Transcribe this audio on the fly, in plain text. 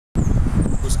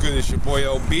good? It's your boy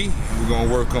LB, and we're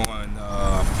gonna work on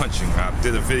punching. I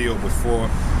did a video before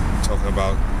talking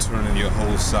about turning your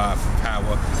whole side for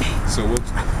power. So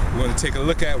we're gonna take a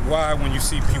look at why when you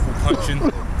see people punching,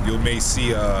 you may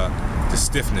see the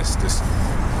stiffness.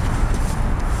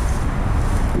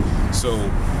 So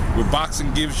what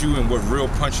boxing gives you and what real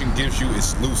punching gives you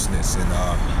is looseness,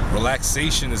 and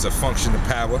relaxation is a function of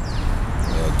power.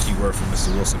 Key word from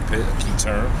Mr. Wilson Pitt, a key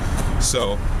term.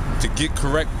 So to get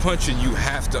correct punching, you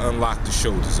have to unlock the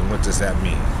shoulders. And what does that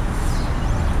mean?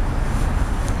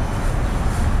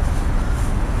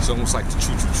 It's almost like the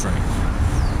choo-choo train.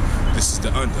 This is the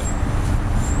under,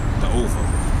 the over.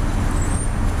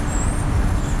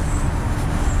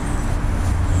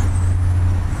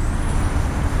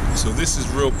 So this is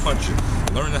real punching.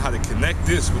 Learning how to connect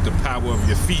this with the power of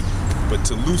your feet. But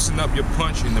to loosen up your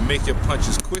punch and to make your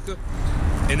punches quicker,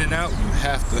 in and out, you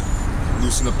have to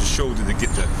loosen up the shoulder to get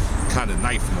the kind of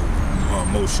knife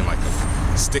motion, like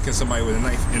sticking somebody with a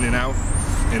knife, in and out,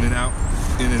 in and out,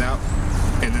 in and out,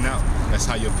 in and out. That's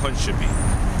how your punch should be.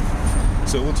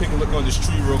 So we'll take a look on this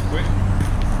tree real quick.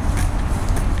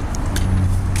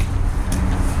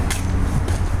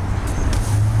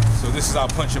 So this is our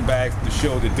punching bag to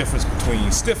show the difference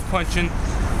between stiff punching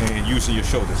and using your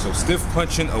shoulder. So stiff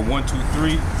punching, a 1, 2,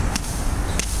 3.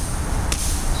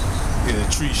 Get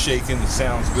a tree shaking, it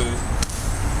sounds good.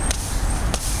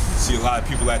 See a lot of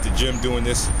people at the gym doing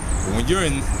this. But when you're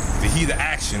in the heat of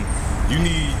action, you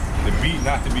need the beat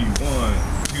not to be 1,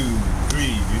 2, 3.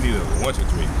 You need a 1, 2,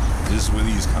 3. This is where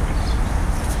these come in.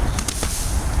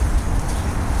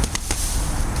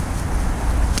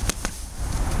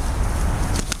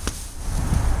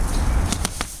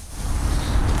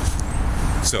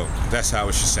 So that's how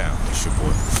it should sound. It's your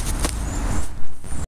boy.